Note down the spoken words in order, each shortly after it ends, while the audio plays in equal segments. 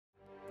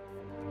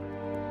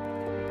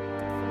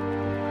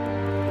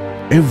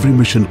Every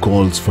mission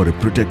calls for a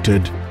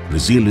protected,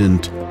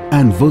 resilient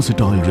and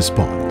versatile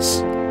response.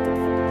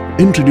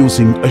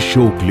 Introducing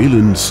Ashok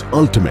Leyland's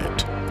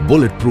ultimate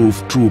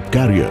bulletproof troop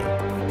carrier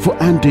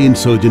for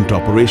anti-insurgent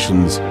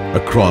operations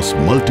across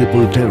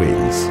multiple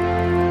terrains.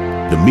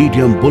 The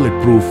medium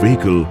bulletproof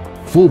vehicle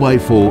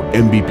 4x4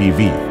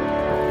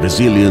 MBPV,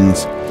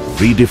 resilience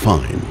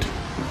redefined.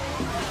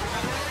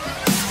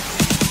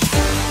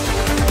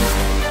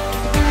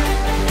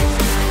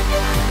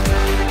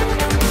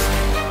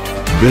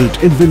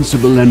 Built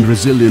invincible and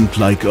resilient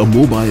like a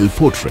mobile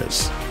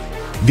fortress,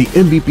 the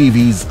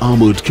MBPV's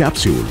armored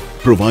capsule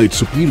provides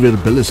superior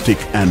ballistic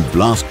and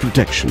blast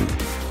protection.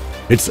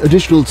 Its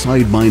additional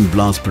side mine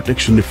blast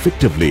protection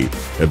effectively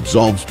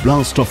absorbs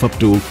blast of up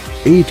to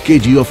 8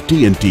 kg of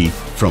TNT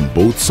from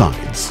both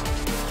sides.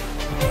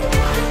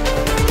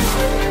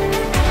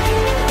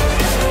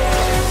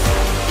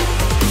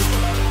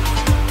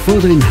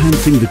 Further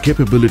enhancing the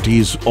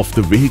capabilities of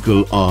the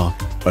vehicle are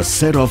a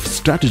set of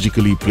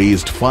strategically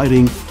placed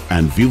firing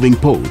and viewing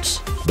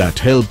ports that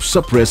help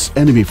suppress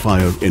enemy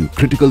fire in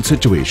critical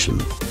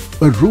situations.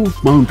 A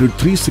roof-mounted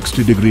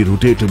 360-degree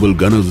rotatable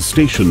gunner's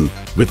station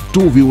with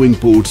 2 viewing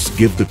ports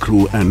give the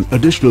crew an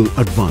additional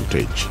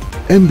advantage.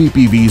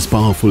 MBPV's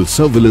powerful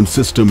surveillance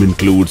system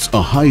includes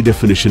a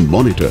high-definition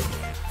monitor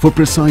for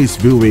precise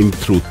viewing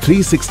through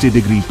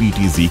 360-degree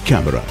PTZ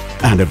camera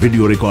and a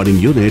video recording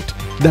unit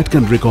that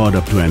can record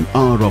up to an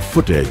hour of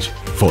footage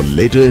for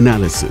later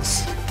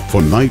analysis.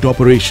 For night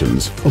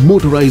operations, a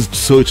motorized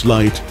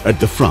searchlight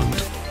at the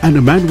front and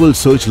a manual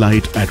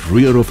searchlight at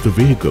rear of the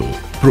vehicle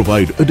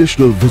provide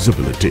additional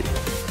visibility.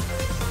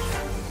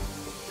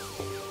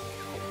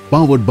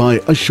 Powered by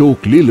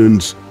Ashok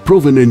Leyland's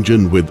proven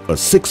engine with a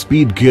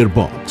 6-speed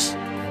gearbox,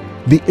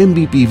 the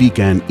MBPV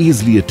can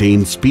easily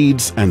attain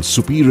speeds and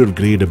superior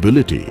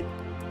gradability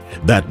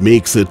that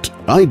makes it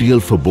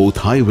ideal for both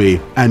highway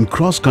and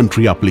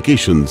cross-country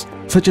applications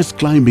such as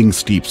climbing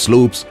steep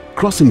slopes,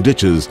 crossing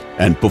ditches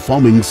and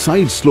performing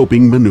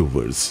side-sloping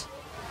maneuvers.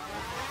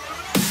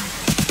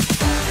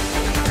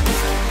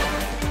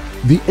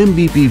 The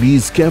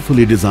MBPV's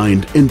carefully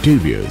designed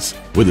interiors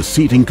with a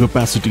seating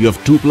capacity of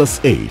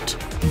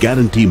 2+8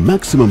 guarantee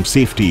maximum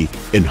safety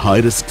in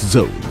high-risk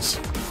zones.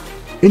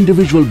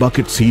 Individual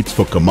bucket seats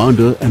for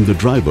commander and the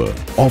driver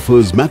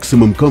offers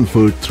maximum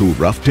comfort through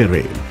rough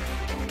terrain,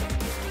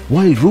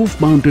 while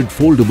roof-mounted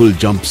foldable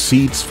jump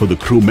seats for the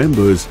crew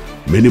members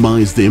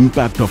minimize the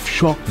impact of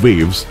shock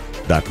waves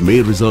that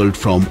may result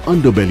from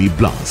underbelly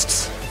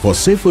blasts. For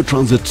safer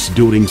transits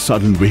during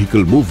sudden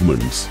vehicle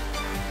movements,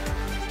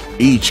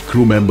 each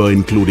crew member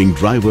including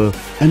driver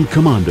and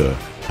commander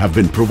have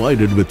been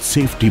provided with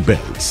safety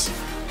belts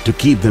to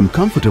keep them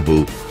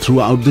comfortable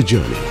throughout the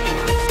journey.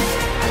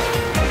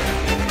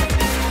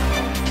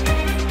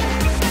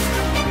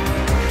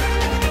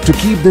 To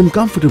keep them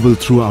comfortable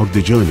throughout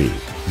the journey,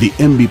 the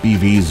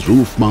MBPV's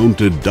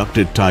roof-mounted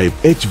ducted type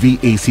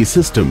HVAC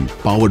system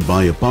powered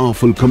by a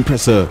powerful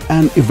compressor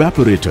and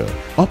evaporator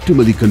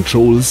optimally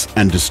controls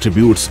and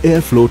distributes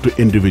airflow to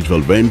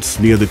individual vents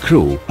near the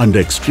crew under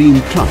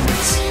extreme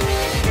climates.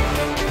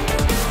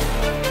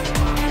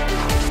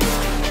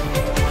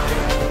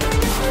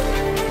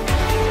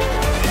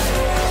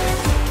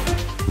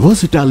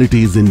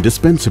 Versatility is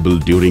indispensable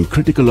during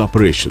critical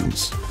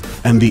operations,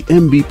 and the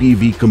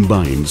MBPV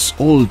combines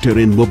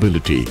all-terrain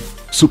mobility,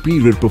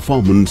 superior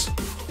performance,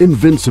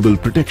 invincible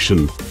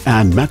protection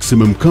and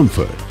maximum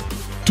comfort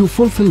to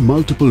fulfill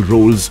multiple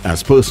roles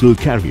as personal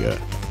carrier,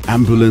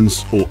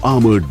 ambulance or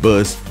armoured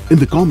bus in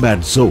the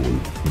combat zone,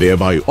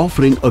 thereby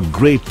offering a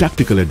great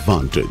tactical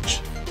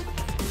advantage.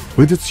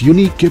 With its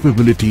unique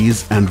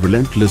capabilities and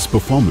relentless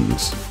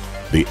performance,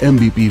 the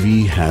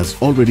MBPV has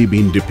already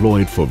been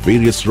deployed for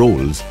various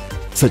roles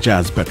such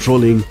as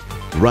patrolling,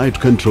 riot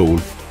control,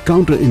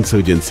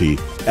 counter-insurgency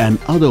and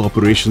other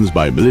operations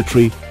by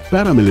military,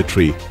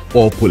 paramilitary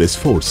or police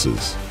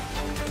forces.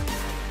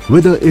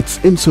 Whether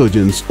it's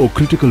insurgents or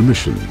critical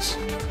missions,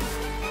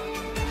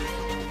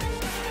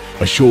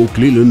 Ashok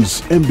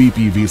Leyland's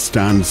MBPV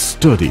stands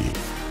sturdy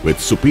with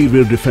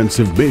superior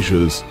defensive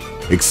measures,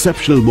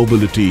 exceptional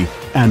mobility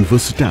and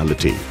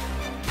versatility,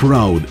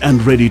 proud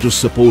and ready to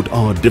support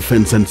our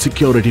defense and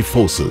security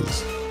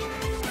forces.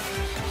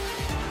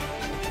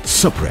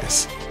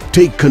 Suppress,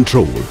 take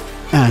control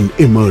and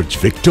emerge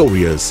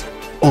victorious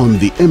on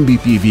the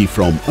MBPV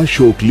from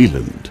Ashok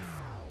Leyland.